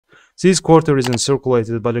This quarter is in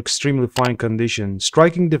circulated but extremely fine condition.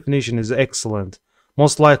 Striking definition is excellent.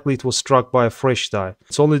 Most likely it was struck by a fresh die.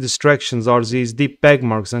 Its only distractions are these deep peg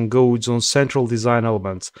marks and gouges on central design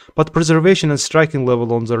elements, but preservation and striking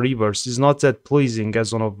level on the reverse is not that pleasing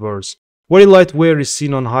as on obverse. Very light wear is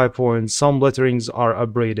seen on high points, some letterings are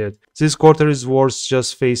abraded. This quarter is worth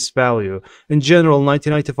just face value. In general,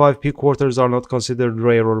 1995P quarters are not considered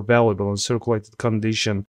rare or valuable in circulated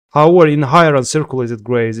condition. However, in higher uncirculated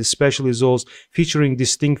grades, especially those featuring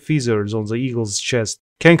distinct feathers on the eagle's chest,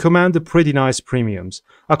 can command a pretty nice premiums.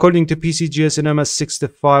 According to PCGS in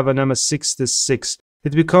MS65 and MS66,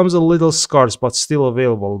 it becomes a little scarce but still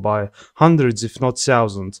available by hundreds if not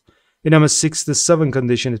thousands. In MS67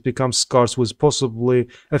 condition, it becomes scarce with possibly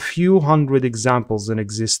a few hundred examples in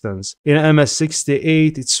existence. In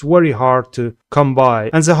MS68, it's very hard to come by,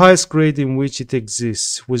 and the highest grade in which it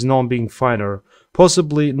exists, with none being finer.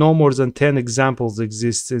 Possibly no more than 10 examples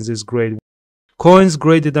exist in this grade. Coins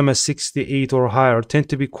graded MS68 or higher tend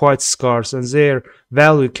to be quite scarce, and their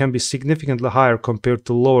value can be significantly higher compared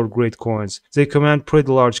to lower grade coins. They command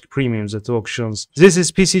pretty large premiums at auctions. This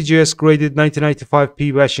is PCGS graded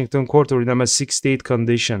 1995P Washington quarter in MS68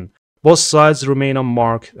 condition. Both sides remain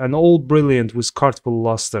unmarked and all brilliant with cartful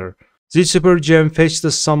luster. This super gem fetched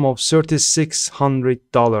a sum of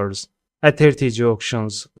 $3,600 at heritage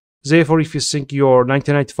auctions. Therefore, if you think your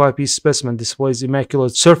 1995P specimen displays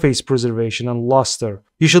immaculate surface preservation and luster,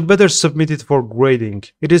 you should better submit it for grading.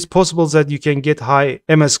 It is possible that you can get high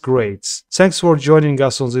MS grades. Thanks for joining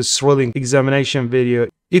us on this thrilling examination video.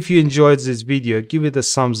 If you enjoyed this video, give it a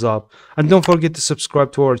thumbs up and don't forget to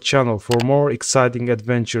subscribe to our channel for more exciting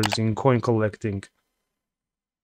adventures in coin collecting.